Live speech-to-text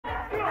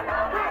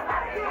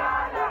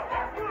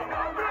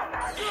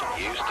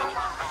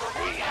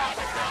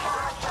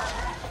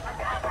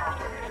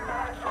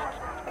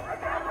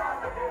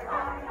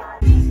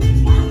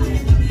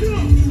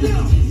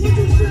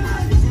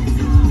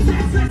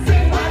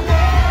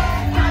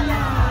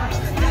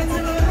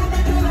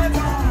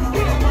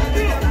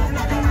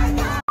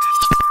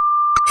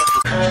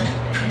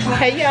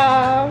Hey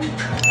y'all,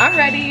 I'm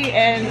ready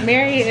and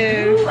Mary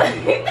is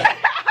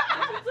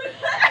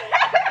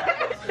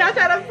not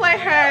trying to play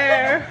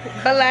her,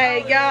 but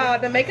like y'all,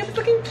 the makeup is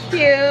looking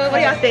cute.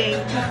 What y'all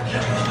think?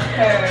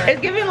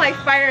 It's giving like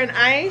fire and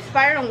ice,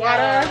 fire and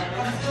water.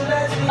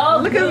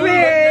 Oh, look at me.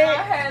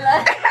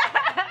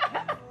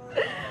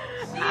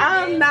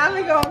 I'm not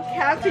even gonna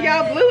cap to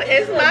y'all. Blue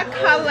is my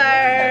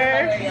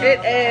color.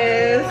 It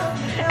is.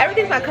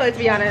 Everything's my color to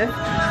be honest.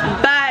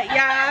 But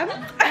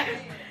yeah,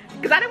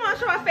 because I didn't want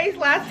to show my face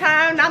last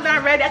time. Now that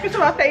I'm ready, I can show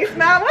my face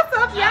now. What's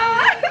up,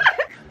 y'all?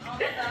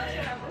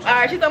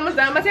 Alright, she's almost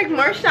done. I'm gonna take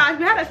more shots.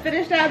 We had to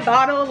finish that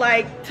bottle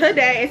like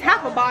today. It's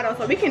half a bottle,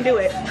 so we can do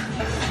it.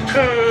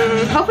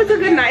 Hope it's a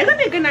good night. It's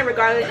gonna be a good night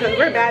regardless because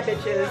we're bad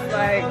bitches.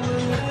 Like,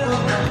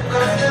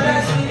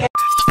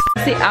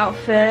 the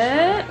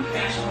outfit.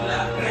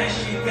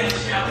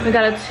 We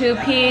got a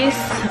two-piece.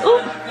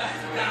 Ooh,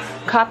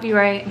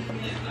 copyright.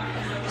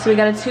 So we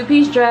got a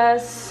two-piece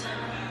dress.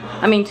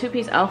 I mean,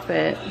 two-piece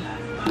outfit.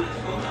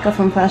 Got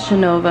from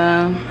Fashion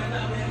Nova.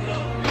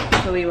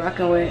 So we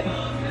rocking with.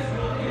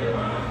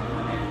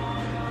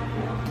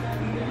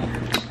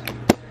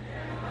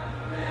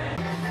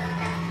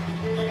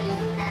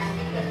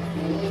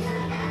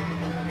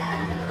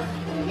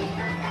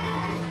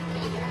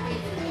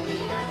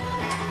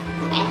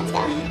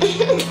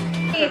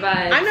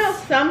 I know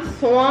some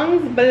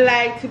songs, but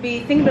like to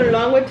be singing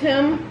along with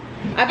him,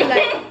 I'd be like,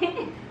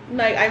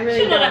 I really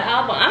know. She know the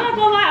album. I'm not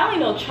gonna lie, I only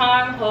know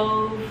Charm,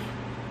 Hove.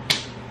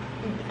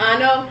 I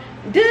know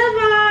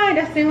Divine.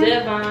 That's the one.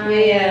 Divine.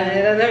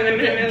 Yeah.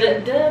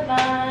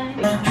 Divine.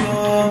 I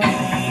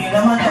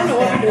don't know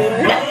what I'm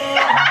doing.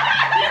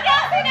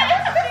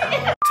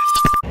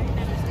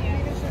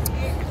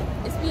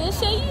 It's being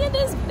shady in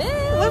this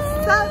bitch.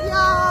 What's up,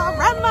 y'all?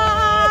 Rema.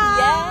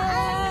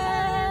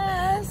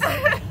 Yes.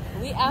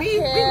 We out We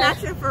here.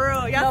 matching for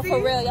real. Y'all No, see? for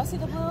real. Y'all see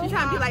the blue? You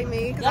trying to be like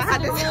me? Cause Y'all I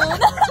had see this. the blue?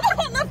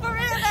 No, for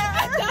real though.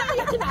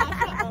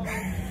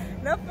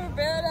 No, for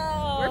real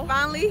though. We're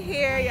finally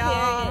here,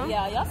 y'all.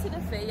 Yeah, y'all see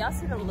the fit. Y'all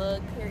see the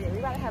look. Period. We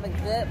about to have a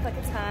good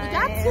fucking time. We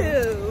got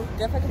to.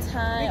 Good fucking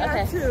time. We got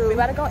okay. to. We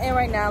about to go in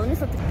right now. Let me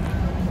flip the.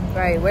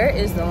 Right, where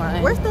is the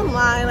line? Where's the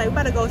line? Like, we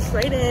better go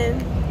straight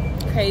in.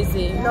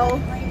 Crazy.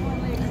 No.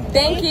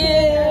 Thank you.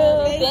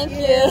 Thank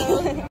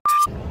you.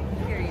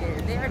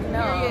 Period. They already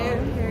know.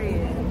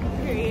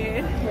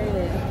 Period.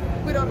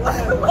 Period. We don't know.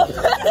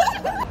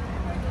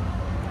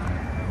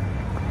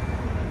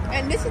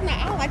 And this is not,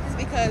 I don't like this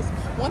because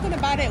one thing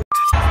about it.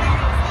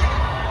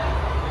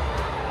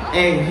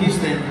 Hey,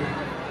 Houston,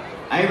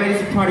 are you ready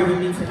to party with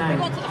me tonight?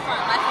 Go to the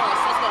front. My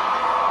first. Let's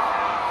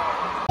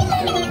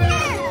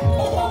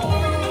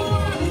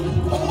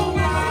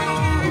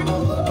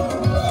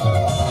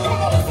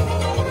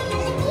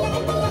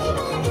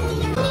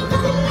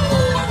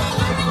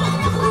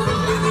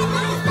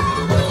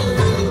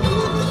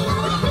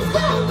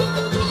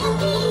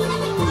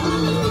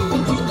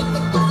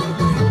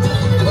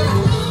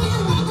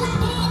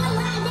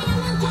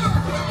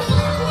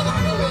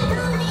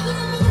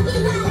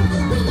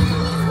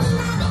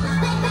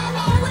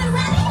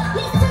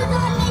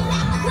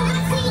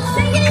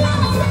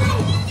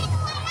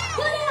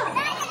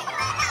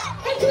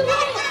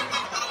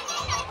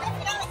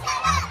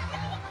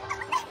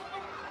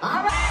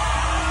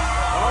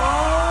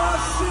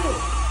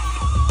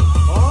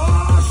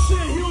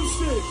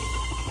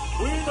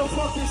go.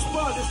 Fucking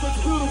spot, this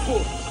looks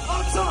beautiful.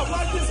 On top,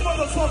 light this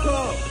motherfucker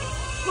up.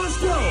 Let's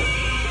go.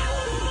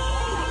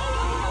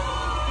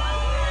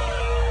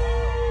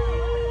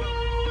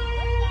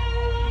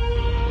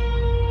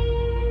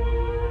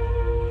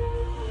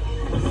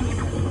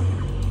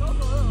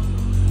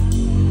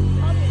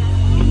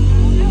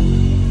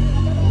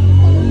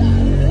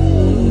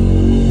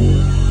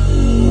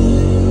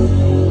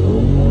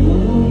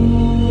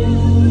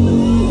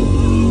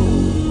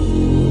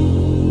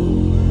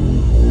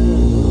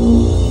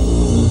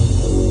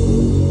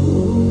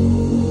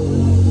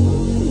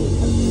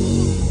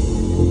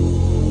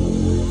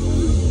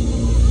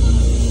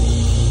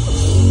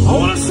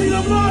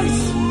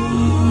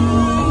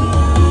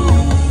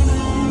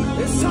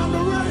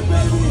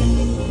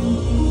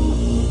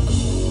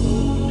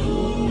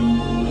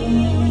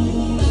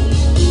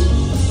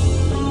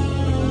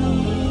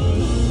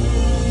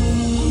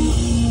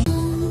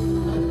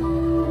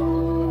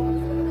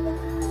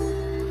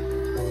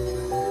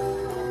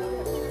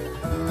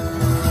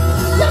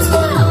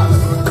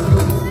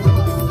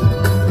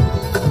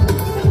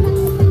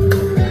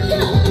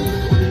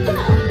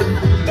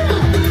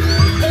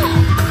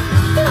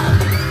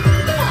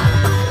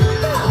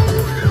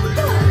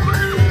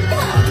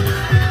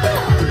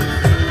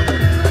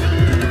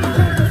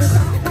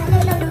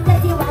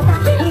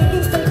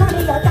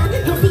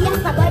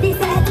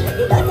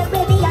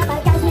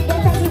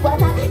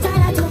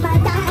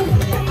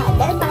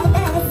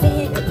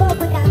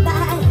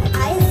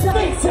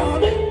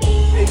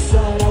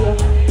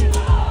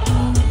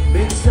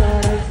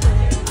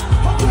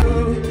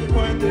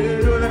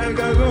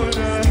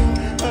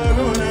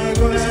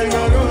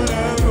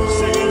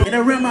 In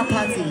a Rema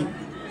party,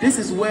 this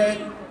is where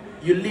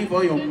you leave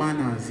all your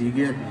manners, you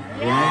get me,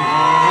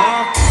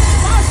 right?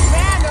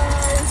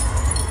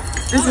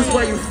 This is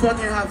where you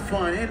fucking have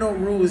fun. Ain't no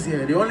rules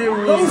here. The only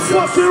rule is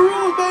fucking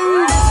rules,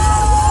 baby.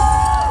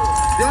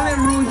 The only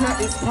rule here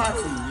is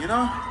party, you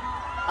know?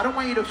 I don't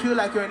want you to feel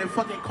like you're in a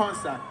fucking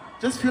concert.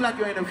 Just feel like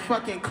you're in a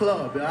fucking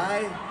club,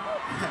 right?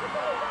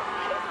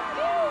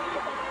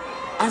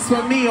 As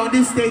for me, on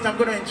this stage, I'm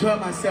gonna enjoy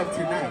myself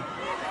tonight.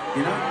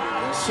 You know?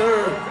 Yes,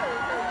 sir.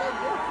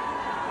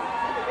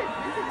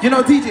 You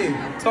know, DJ,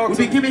 Talk we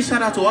to be giving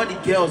shout out to all the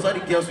girls we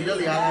just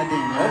holler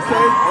them.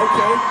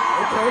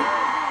 Okay.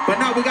 But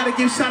now we gotta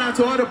give shout out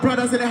to all the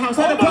brothers in the house.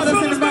 All the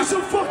brothers in the Make house.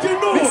 some fucking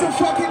noise. Make some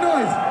fucking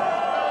noise.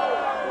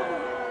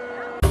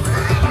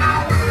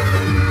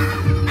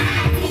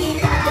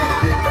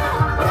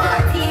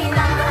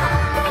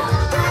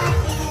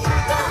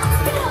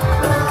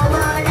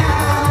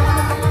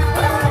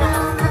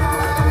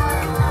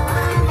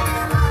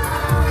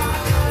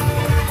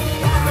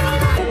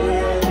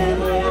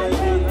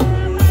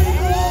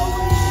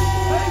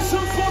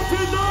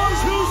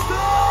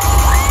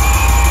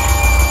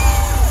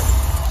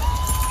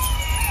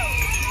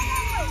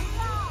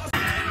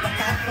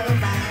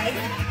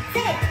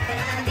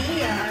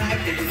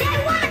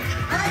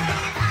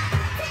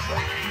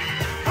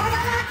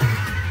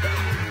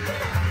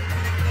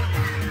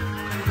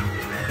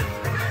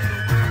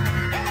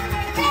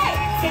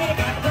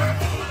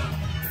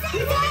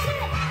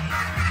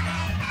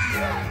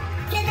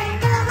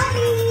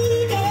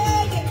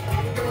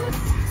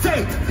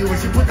 When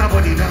she put her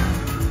body down,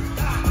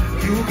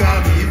 you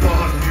got me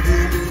born.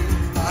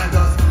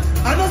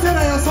 I know that I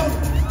am so.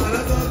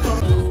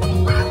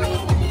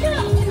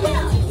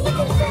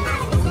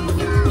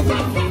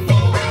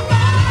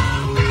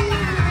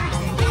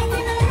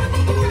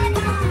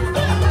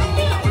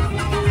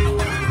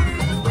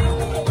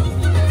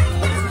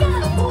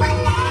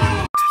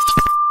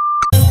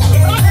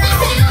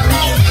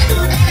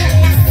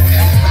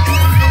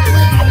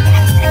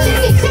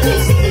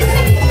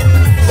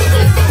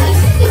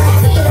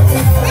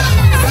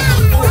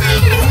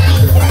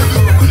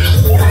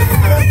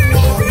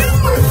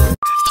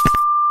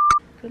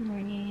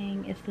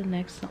 The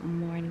next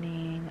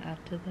morning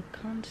after the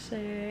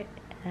concert,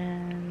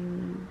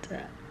 and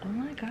oh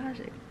my gosh,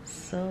 it's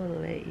so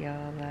lit,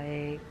 y'all.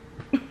 Like,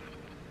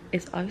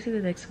 it's obviously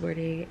the next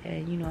morning,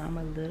 and you know I'm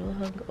a little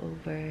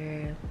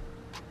hungover.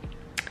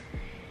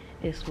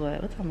 It's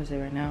what time is it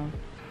right now?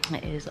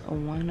 It is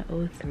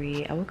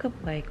 1:03. I woke up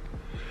like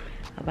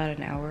about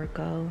an hour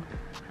ago,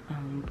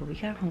 but we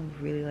got home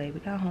really late. We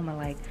got home at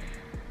like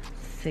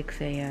 6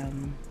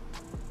 a.m.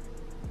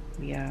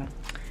 yeah,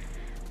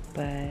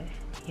 but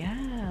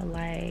yeah,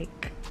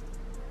 like,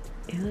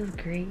 it was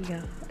great,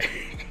 y'all.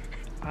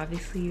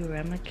 Obviously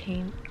Rema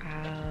came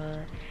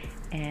out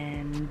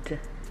and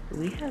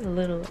we had a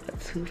little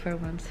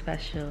 2-for-1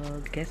 special.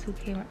 Guess who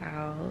came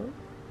out?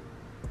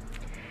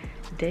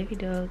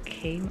 Davido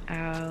came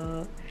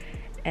out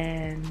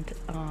and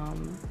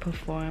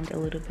performed a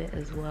little bit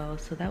as well,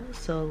 so that was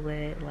so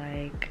lit.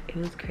 Like, it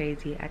was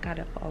crazy. I got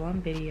it all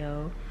on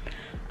video.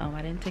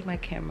 I didn't take my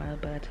camera,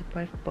 but I took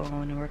my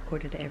phone and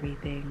recorded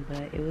everything,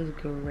 but it was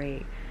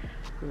great.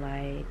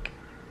 Like,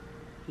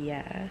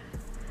 yeah,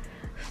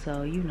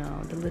 so you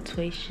know the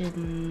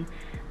lituation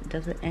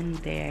doesn't end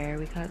there.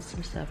 We got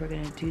some stuff we're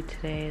gonna do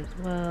today as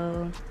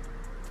well.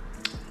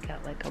 We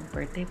got like a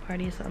birthday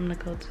party or something to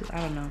go to.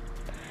 I don't know,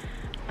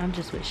 I'm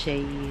just with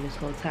Shay this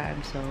whole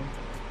time, so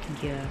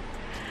yeah.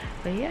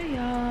 But yeah,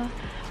 y'all,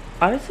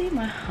 honestly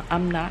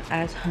I'm not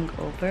as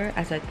hungover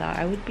as I thought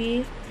I would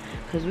be,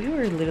 because we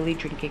were literally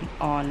drinking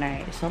all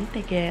night. So I'm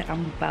thinking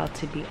I'm about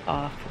to be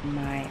off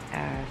my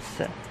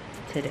ass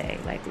today,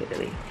 like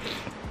literally.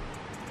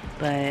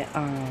 But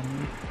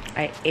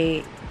I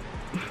ate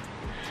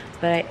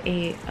right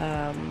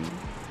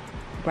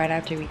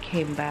after we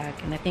came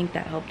back, and I think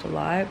that helped a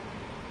lot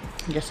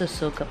just to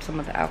soak up some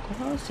of the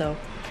alcohol. So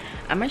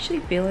I'm actually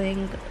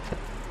feeling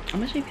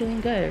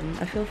good.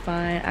 I feel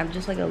fine. I'm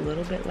just like a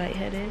little bit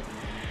lightheaded,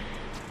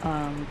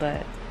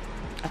 but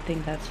I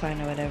think that's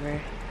fine or whatever.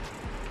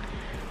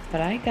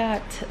 But I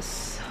got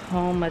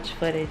so much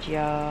footage,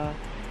 y'all.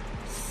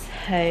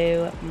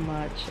 So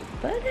much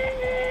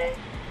footage.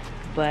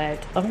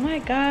 But oh my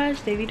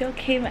gosh, Davido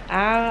came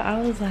out. I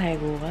was like,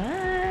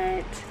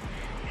 what?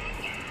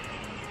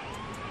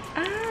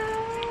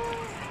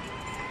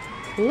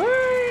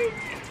 Look.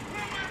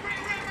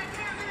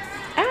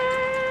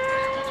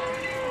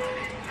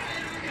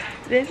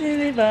 This is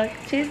me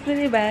back, chase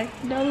me back,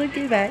 no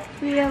looking back.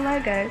 Me and my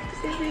guys,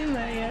 this is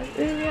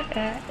my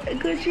guys,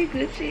 Gucci,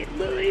 Gucci,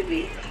 Louis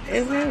V,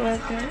 and we're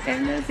welcome,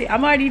 and let's see.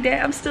 I'm already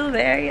there, I'm still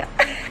there, yeah.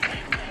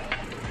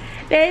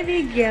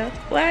 Baby girl,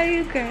 why are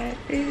you crying?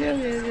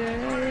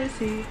 Let's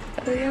see.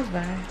 Oh, you're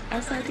fine.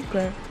 Outside the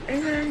club,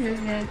 it's a new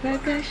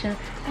vacation.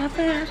 I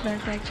put us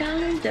like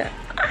challenger.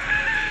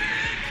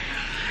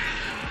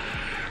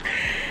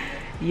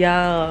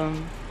 Yo.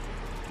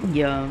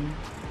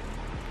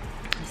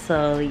 So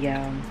So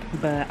yeah,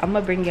 but I'm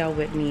gonna bring y'all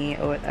with me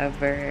or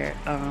whatever.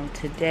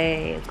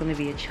 Today is gonna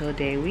be a chill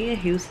day. We in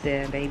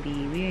Houston, baby.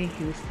 We in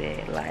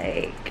Houston.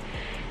 Like,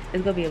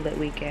 it's gonna be a lit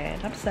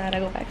weekend. I'm sad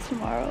I go back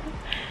tomorrow,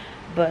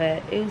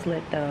 but it was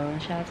lit though.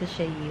 Shout out to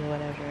Shay or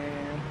whatever.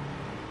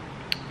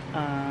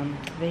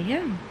 But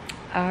yeah,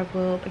 I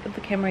will pick up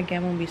the camera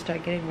again when we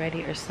start getting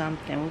ready or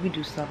something. When we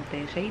do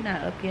something. Shay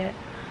not up yet,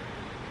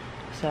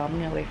 so I'm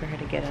gonna wait for her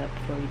to get up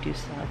before we do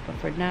stuff. But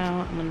for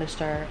now, I'm gonna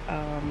start.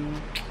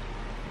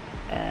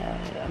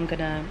 I'm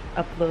gonna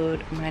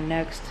upload my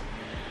next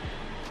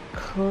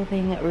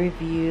clothing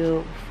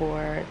review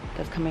for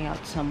that's coming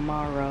out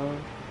tomorrow.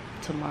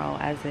 Tomorrow,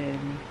 as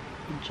in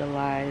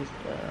July's.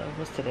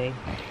 What's today?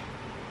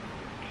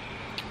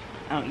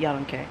 Y'all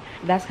don't care.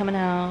 That's coming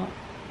out.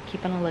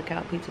 Keep on the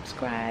lookout. Please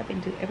subscribe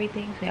and do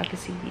everything so y'all can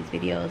see these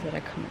videos that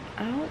are coming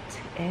out.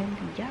 And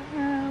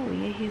yeah,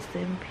 we in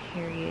Houston.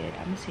 Period.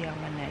 I'm gonna see y'all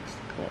in my next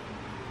clip.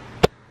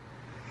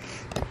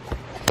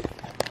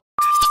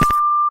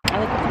 I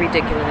look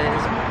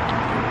ridiculous.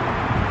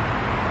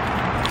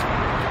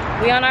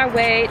 We on our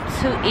way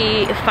to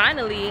eat.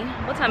 Finally.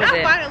 What time is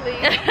it? Finally.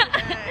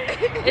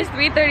 It's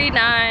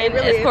 3:39.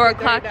 It's 4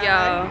 o'clock,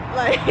 y'all.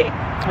 Like,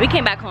 we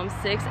came back home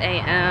 6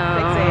 a.m.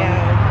 6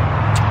 a.m.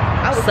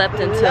 I slept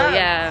until,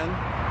 yeah.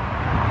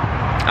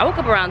 I woke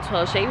up around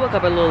 12. Shay, you woke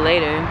up a little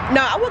later.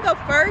 No, I woke up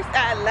first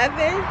at 11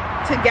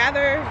 to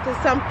gather to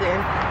something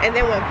and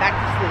then went back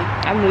to sleep.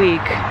 I'm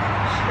weak.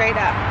 Straight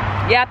up.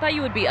 Yeah, I thought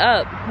you would be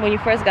up when you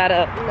first got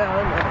up. No.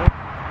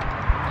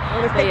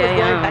 I was thinking of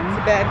going back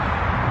to bed.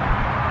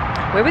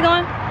 Where we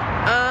going?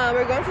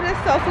 We're going to this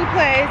soul food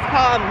place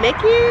called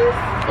Mickey's.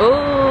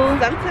 Ooh.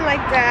 Something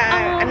like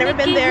that. I've never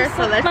been there,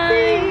 so let's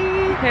see.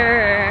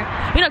 Her.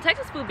 You know,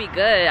 Texas food be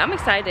good. I'm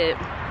excited.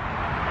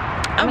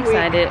 I'm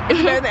excited. Is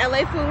it better than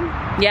LA food?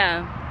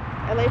 Yeah.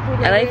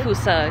 LA food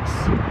sucks.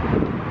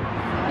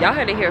 Y'all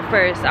heard it here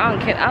first. I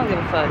don't care. I don't give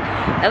a fuck.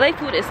 LA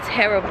food is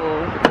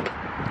terrible.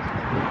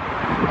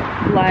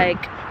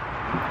 Like,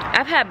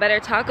 I've had better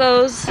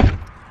tacos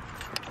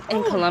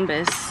in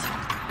Columbus.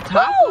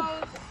 Tacos?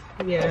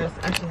 Yes,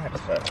 actually have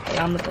as fuck.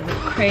 Y'all looking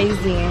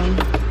crazy.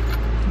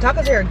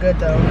 Tacos here are good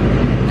though.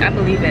 I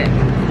believe it.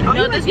 Oh,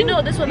 you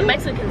know this where the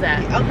Mexicans at.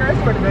 Okay, that's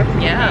where the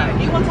Mexicans. Yeah.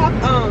 Do you want to talk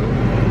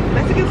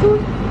Mexican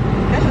food?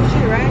 That's your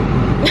shit, right?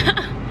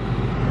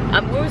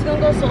 Where was gonna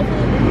go soul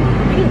food?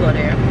 We can go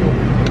there.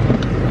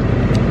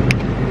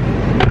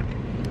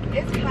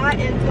 It's hot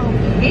in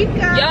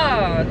Topeka.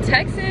 Yo,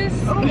 Texas?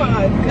 Oh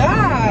my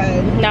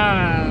god.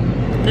 Nah,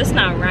 that's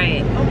not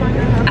right. Oh my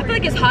god. I feel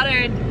like it's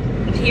hotter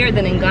here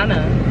than in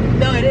Ghana.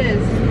 No, it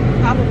is.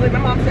 Probably. My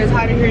mom says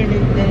hotter here than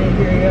in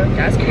here.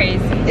 That's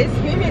crazy. It's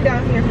humid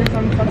down here for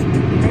some fucking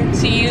reason.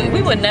 See,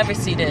 we would never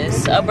see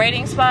this. A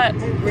braiding spot?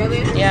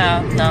 Really?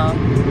 Yeah, no.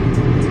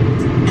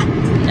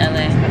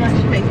 LA.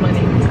 She makes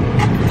money.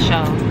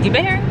 Show. You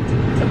been here?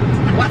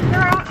 What,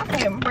 girl?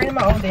 Okay, I'm bringing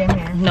my own damn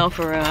hair. No,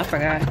 for real. I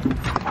forgot.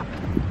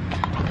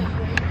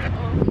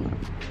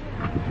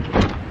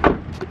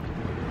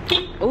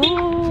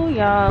 Ooh,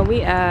 y'all,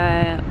 we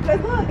at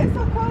Look, it's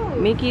so cold.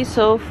 Mickey's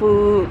Soul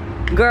Food.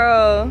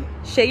 Girl,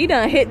 Shay, you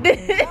done hit this.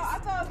 No, I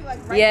told you, like,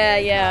 right Yeah,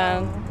 there,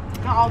 yeah.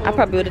 so I I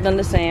probably would have done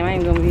the same. I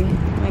ain't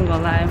gonna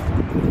lie.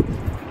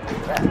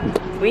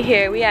 We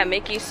here, we at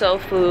Mickey's Soul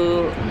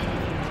Food.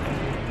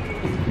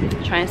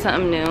 Trying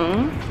something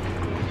new.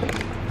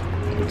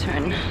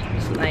 Turn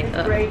this light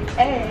up. Great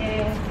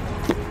egg.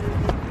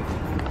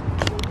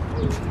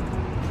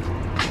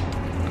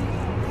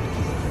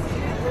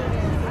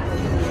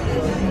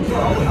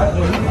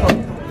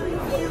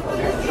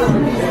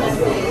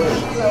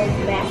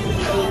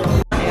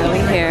 Yeah, we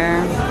here.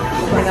 I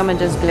think I'm gonna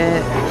just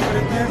get.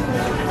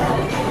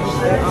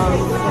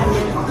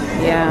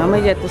 Yeah, I'm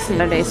gonna get the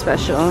Saturday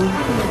special.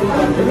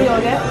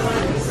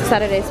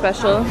 Saturday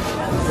special.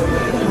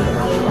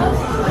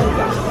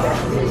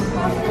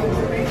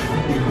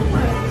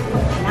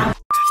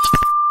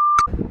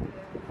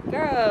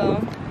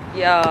 Girl,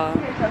 y'all.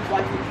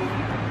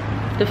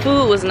 The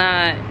food was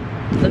not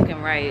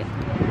looking right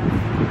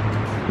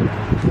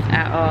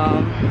at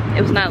all.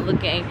 It was not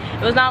looking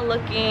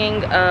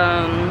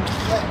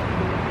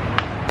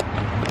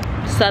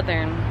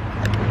southern.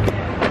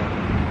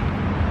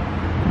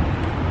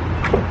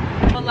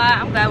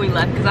 I'm glad we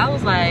left because I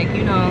was like,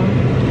 you know.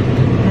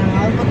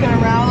 I was looking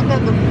around,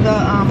 looking at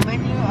the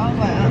menu. I was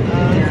like,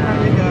 it's time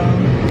to go.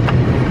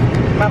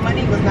 My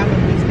money was not going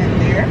to be spent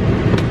there.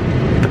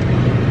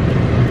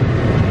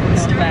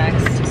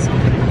 Facts.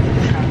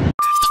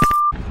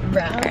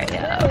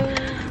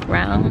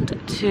 Round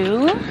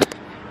two.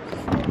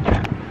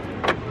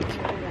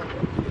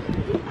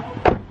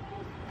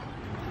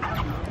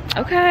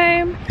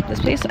 Okay, this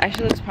place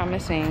actually looks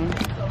promising.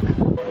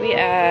 We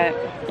at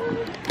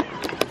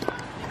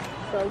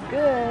So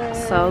good.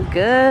 So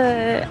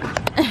good.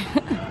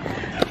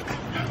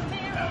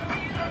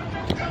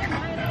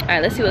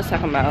 Alright, let's see what it's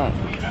talking about.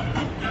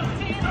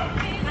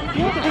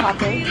 You want the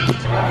topping?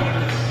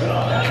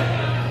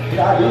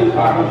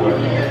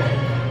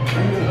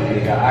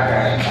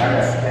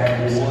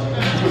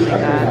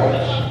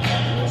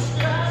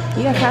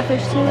 You got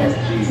catfish too?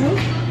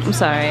 I'm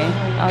sorry.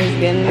 I was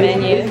getting the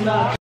menu.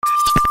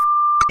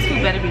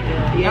 Food better be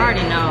good. You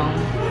already know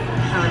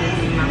how it is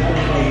in my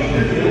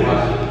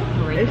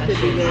food. It should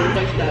be good.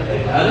 Good stuff.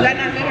 Was that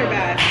not good or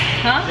bad?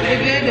 Huh? Was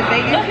it good? The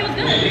bacon? No, he was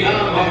good.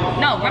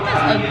 No,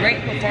 Rema's a great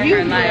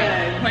performer.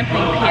 Like, point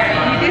blank period.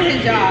 He did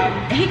his job.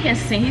 He can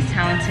sing. He's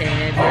talented.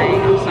 Like,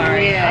 I'm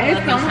sorry. Yeah, his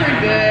songs are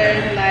good.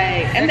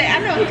 Like, and I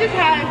know he just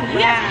has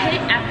rap.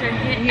 Hit after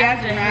hit He has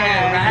after hit,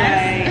 rap.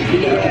 right? Like,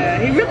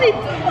 yeah, he really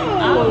does.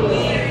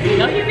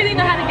 No, he really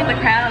know how to get the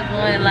crowd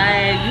going.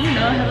 Like, you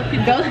know, help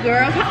people. Those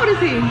girls, how old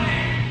is he?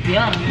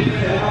 Young.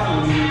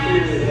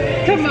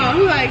 Come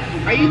on, like,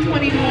 are you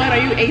 21? Are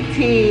you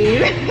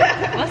 18?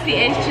 What's the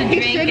age to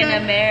drink in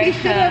America? He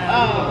should have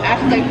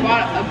actually like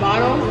bought a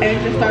bottle and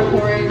just start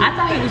pouring. I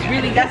thought he was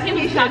really. That's he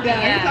what he was should have talking.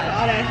 done. He Yeah. talking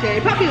all that shit.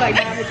 Probably like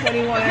 9 to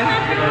 21.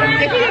 If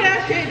he did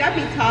that shit, that'd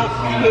be top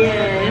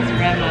tier. It's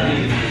Rema.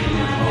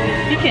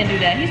 He can't do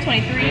that. He's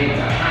 23.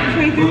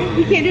 23?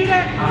 He can't do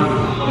that?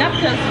 Not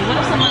because what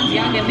if someone's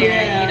young in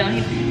there? Yeah. You know,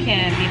 he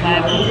can't be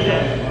liable to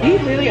that. You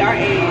really are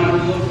age.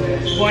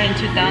 Born in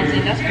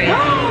 2000. That's crazy. Not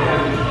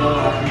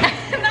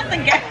the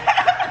guy.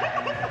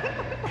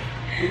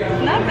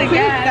 Not the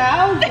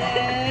guy. 2000.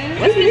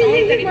 What's his only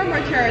He's 30? more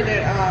mature than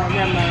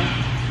Rema.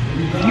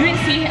 You didn't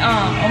see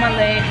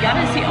Omalay. Y'all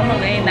didn't see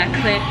Omalay in that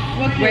clip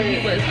where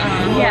he was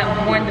he had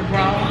worn the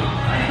bra.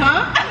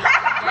 Huh?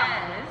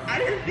 Yes. I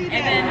didn't see that.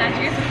 And then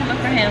Nigerians would come up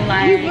for him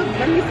like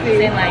Let me see.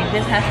 saying like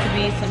this has to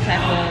be some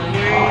type of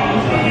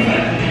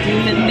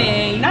demon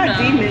thing. You Not know.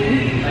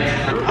 demon.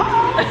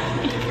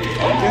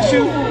 Your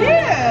shoe?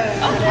 Yeah.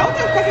 I was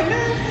just fucking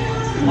mad.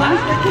 Wow.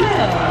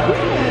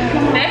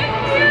 Thank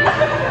you.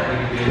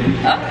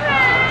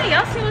 Okay.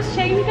 Y'all see what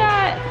Shay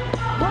got?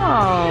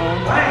 Oh.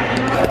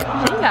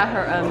 She got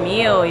her a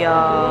meal,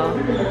 y'all.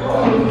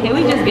 Can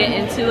we just get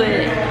into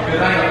it?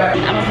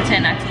 I'm gonna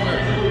pretend not to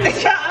look.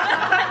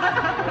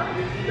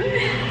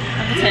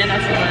 I'm pretend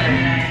not to look.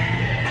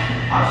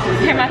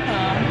 Here my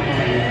phone.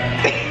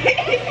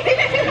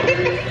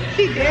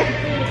 She did.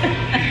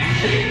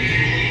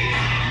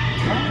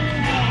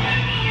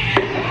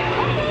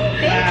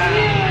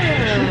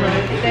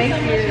 Thank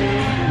you.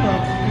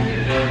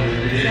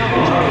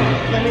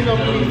 Let me go,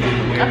 please.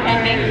 Okay,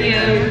 thank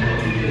you.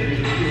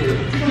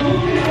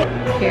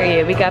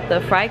 Period. We got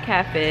the fried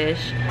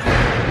catfish,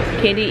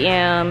 candied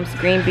yams,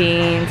 green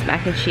beans,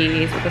 mac and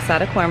cheese with a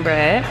side of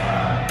cornbread.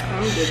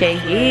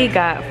 Shay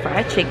got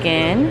fried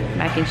chicken,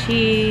 mac and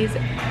cheese,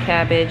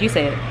 cabbage. You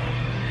say it.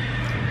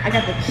 I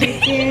got the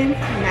chicken,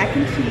 mac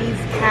and cheese,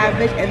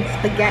 cabbage, and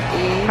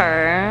spaghetti.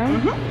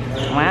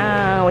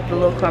 Wow, with the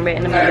little cornbread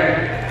in the middle.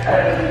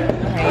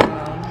 Okay,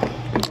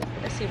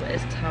 let's see what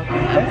it's talking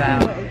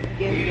about. What it's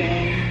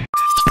giving.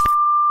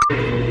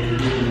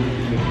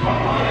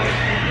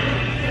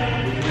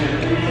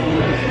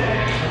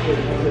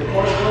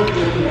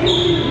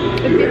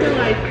 It's giving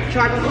like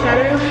chocolate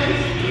cheddar.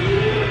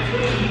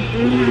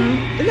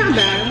 It's not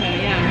bad. Okay,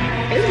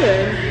 yeah. It's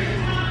good.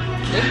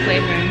 Good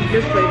flavor.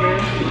 Good flavor.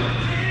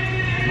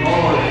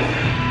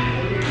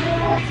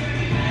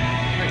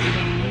 We're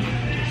eating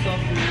soul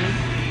food.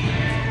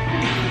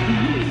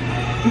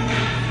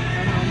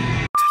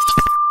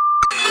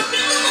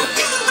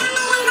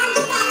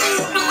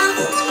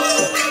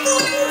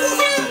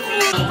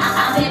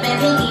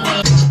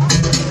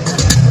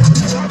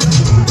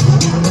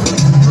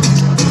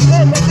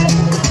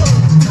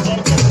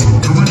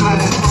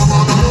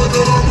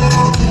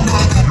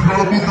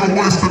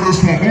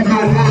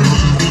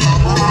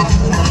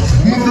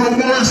 Move your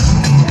waist.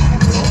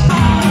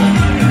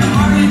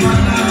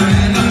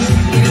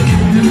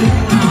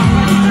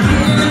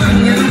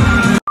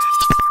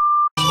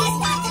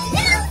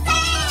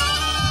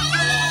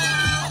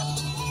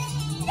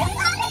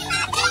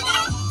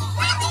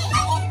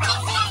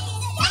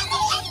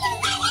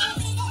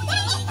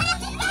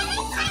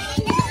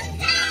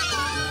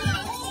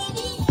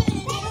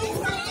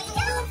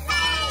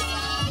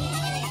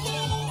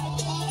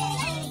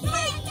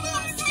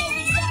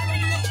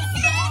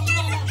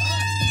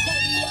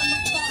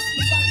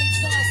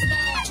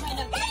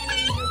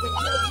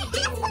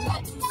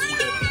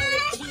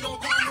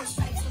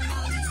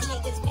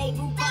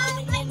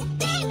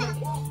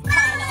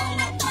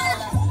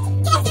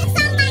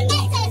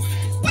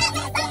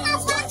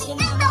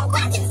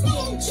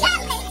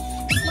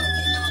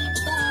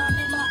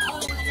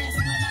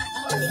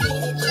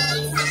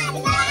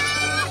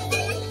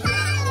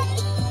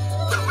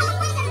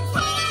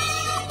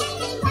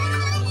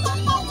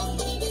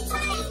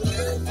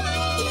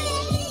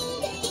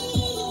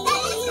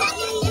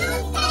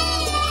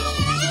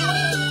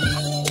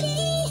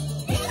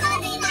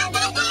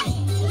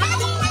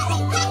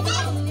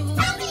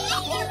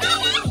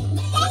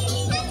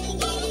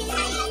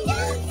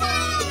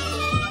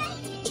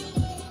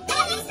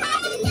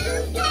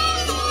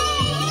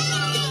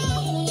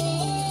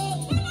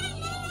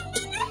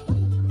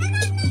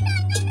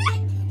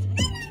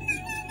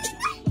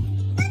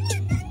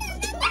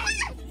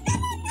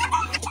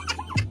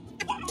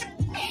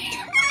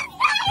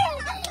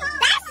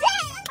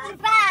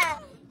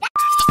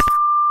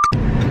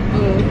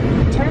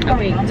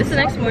 wait, this is the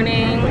next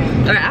morning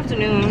or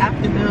afternoon.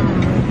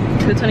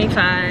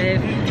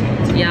 2:25.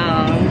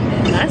 Y'all,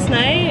 last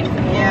night.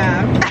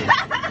 Yeah.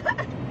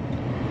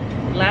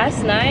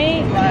 Last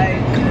night,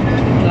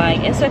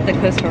 like insert the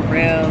clips for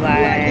real.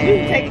 Like,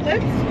 did you take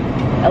clips?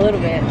 A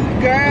little bit.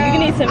 Girl, you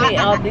need to send me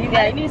all. You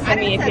need to send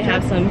me if you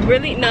have some.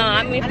 Really? No,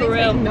 I mean for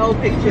real. No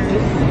pictures.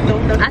 No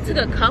I took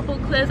a couple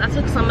clips. I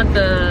took some of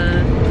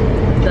the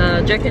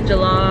jerk and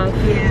jollof.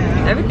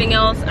 Yeah. Everything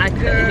else I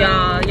could.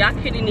 Y'all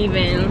couldn't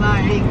even.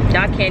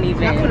 Y'all can't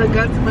even. I put a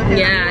gun to my head.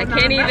 Yeah, I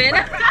can't even.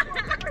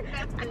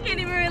 I can't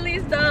even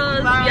release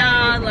those,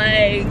 y'all.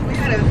 Like, we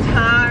had a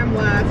time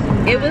lapse.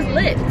 It was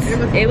lit.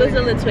 It was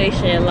a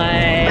lituation.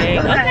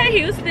 Like, okay,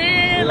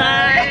 Houston.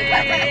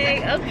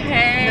 Like,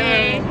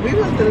 okay. No, we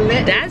was the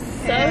lit. That's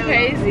so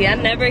crazy. I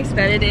never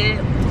expected it.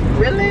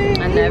 Really?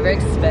 I never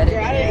expected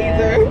it. I didn't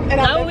either. And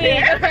no,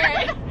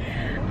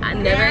 I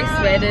never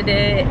expected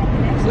it.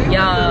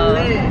 Y'all.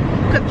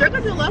 Because Jerk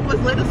and Jollof was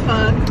lit as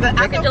fuck.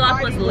 Jerk and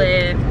Jollof was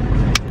lit.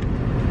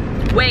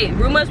 Wait,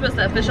 Rumors was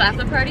the official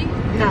after party?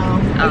 No.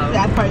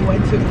 That party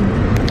went too.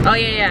 Oh,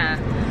 yeah.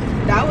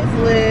 That was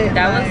lit.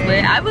 That was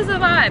lit. I was a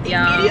vibe,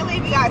 y'all.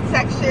 Immediately we got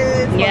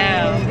sections.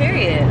 Yeah,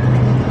 period.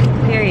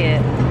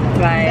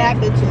 Like, bad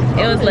bitches.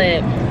 It was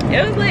lit.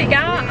 It was lit,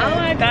 y'all. Oh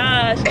my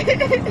gosh.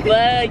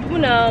 But you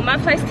know, my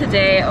flight's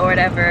today or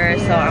whatever,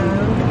 so I'm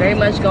very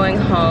much going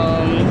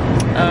home.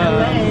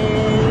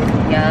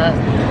 Yeah.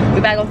 We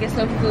about to go get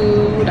some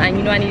food. And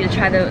you know I need to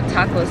try the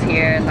tacos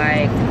here.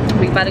 Like,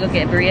 we about to go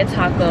get birria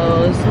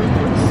tacos.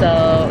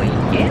 So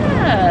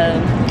yeah.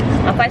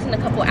 My flight's in a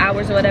couple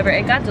hours or whatever.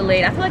 It got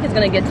delayed. I feel like it's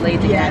gonna get delayed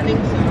again. Yeah, I think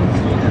so.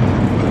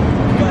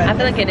 I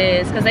feel like it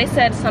is, because they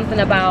said something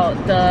about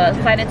the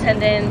flight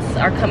attendants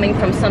are coming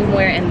from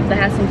somewhere and that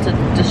has some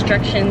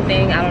destruction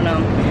thing. I don't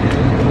know.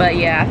 But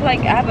yeah, I feel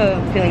like I have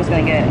a feeling it's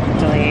gonna get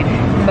delayed.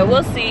 But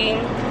we'll see.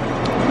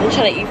 I'm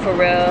trying to eat for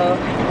real.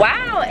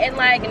 Wow, and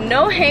like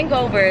no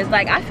hangovers.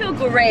 Like I feel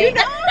great. You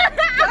know,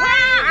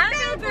 I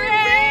feel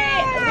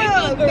great. We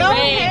feel great. No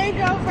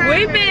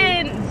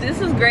hangovers. This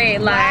is great.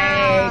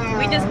 Like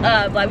we just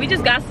like we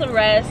just got some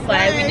rest.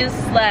 Like we just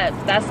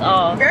slept. That's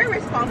all. Very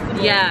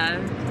responsible. Yeah.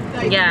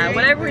 Like, yeah,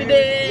 whatever we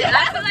did.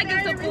 I feel like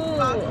it's the food.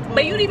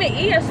 But you didn't even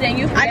eat yesterday and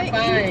you feel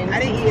fine. I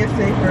didn't eat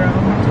yesterday, bro.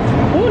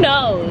 Who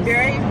knows?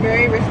 Very,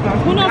 very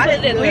responsible. Who knows what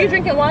it is? Were you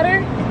drinking water?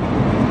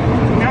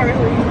 Not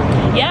really.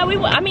 Yeah, I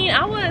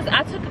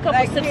took a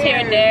couple sips here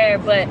and there,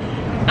 but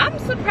I'm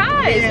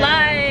surprised.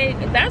 Like,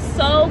 that's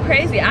so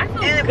crazy. I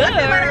feel good.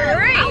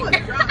 I was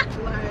drunk.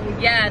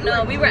 Yeah,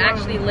 no, we were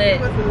actually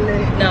lit.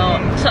 No,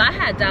 so I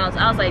had doubts.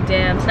 I was like,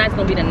 damn, tonight's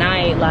gonna be the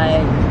night.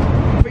 Like,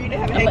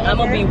 I'm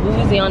gonna be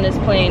woozy on this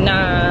plane.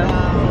 Nah,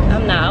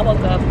 I'm not. I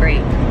woke up great.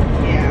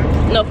 Yeah.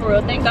 No, for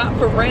real. Thank God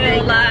for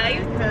real.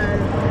 Like,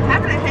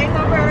 having a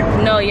hangover.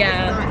 No,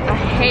 yeah, I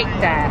hate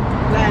that.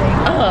 Like,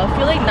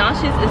 feeling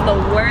nauseous is the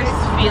worst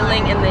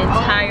feeling in the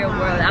entire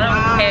world. I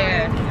don't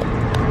care.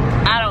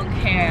 I don't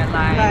care.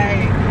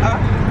 Like,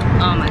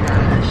 oh my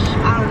gosh.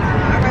 I don't know. I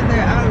don't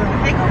know.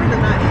 Hangovers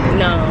are not it.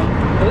 No,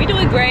 but we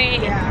doing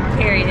great. Yeah.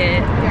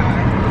 Period.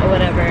 Yeah. Or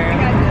whatever.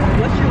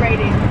 What's your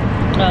rating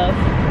of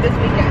this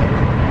weekend?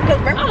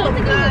 Rema was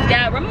good.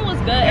 Yeah, Rema was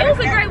good. It was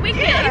a great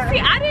weekend. Yeah.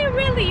 See, I didn't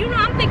really, you know,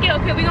 I'm thinking,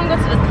 okay, we're gonna go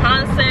to this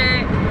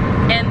concert,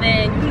 and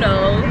then, you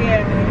know,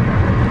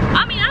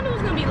 I mean, I knew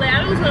it was gonna be lit. I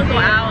knew it was gonna go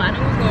out. I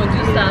knew it was gonna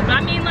do stuff. But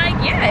I mean, like,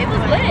 yeah, it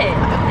was lit.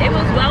 It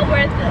was well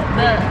worth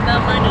the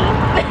money.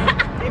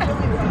 It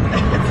really was.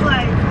 It's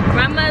like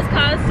Rema's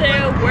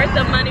concert, worth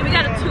the money. We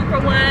got a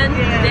 2-for-1.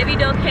 Yeah.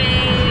 Davido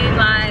came,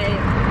 like,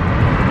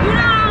 you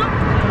know,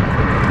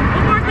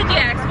 what more could you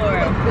ask for?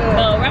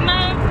 Well,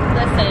 Rema,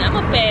 listen, I'm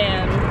a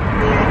fan.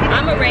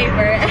 I'm a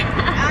raver.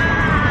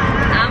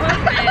 I'm a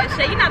fan.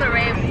 Shay, you're not a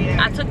raver.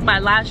 I took my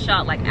last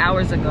shot like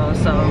hours ago,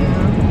 so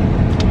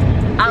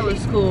I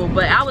was cool.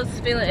 But I was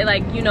feeling it,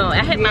 like, you know,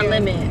 I hit my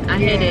limit. I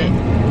hit it.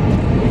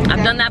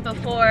 I've done that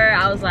before.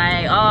 I was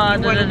like, oh,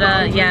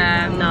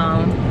 yeah,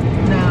 no.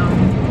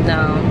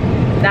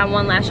 That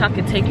one last shot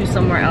could take you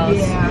somewhere else.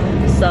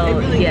 Yeah. So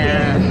really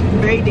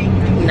very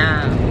dangerous.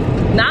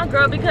 Nah,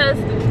 girl, because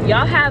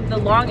y'all have the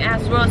long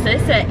ass road, so it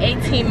said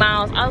 18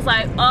 miles. I was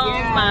like, oh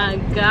my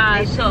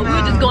gosh. So we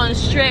were just going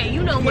straight.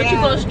 You know, once you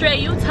go straight,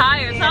 you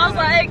tired. So I was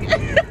like,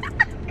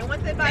 and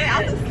once they buy it,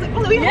 I was just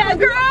yeah,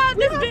 girl,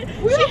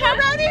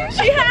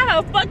 she had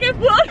her fucking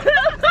floor.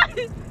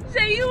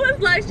 She was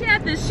like, she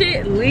had the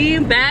shit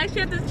lean back. She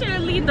had the chair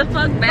lean the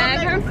fuck back.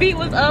 Her feet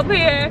was up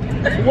here.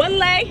 One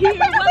leg here,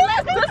 one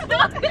leg was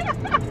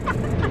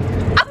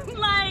I'm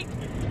like,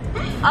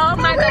 oh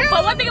my god.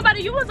 But one thing about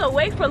it, you was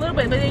awake for a little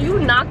bit, but then you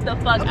knocked the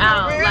fuck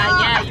out. Like,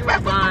 yeah, you were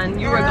gone.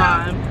 You were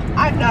gone.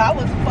 I know, I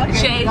was fucking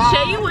Shay,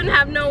 you wouldn't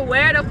have known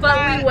where the fuck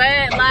we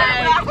went.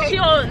 Like, she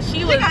was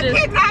just,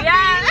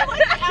 yeah.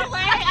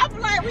 I'm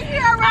like, we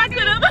here around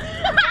here.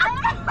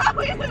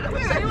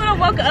 She would have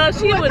woke up.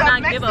 She would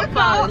not give a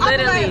fuck.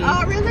 Literally. Like,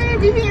 oh, really?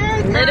 We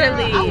here?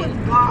 Literally. I was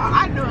gone.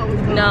 I knew I was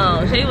gone.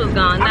 No, she was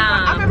gone.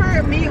 Nah. I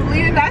remember me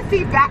leaning that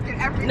seat back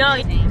and everything. No.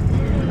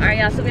 Alright,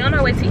 y'all, so we're on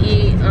our way to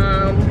eat.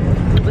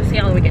 We'll see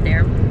y'all when we get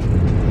there.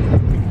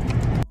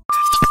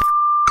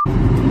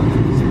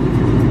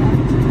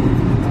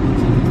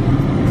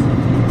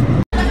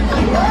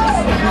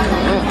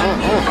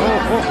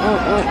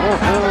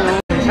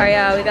 Alright,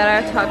 y'all, we got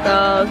our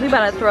tacos. We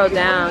about to throw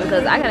down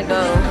because I gotta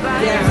go.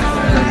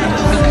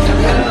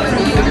 Yeah.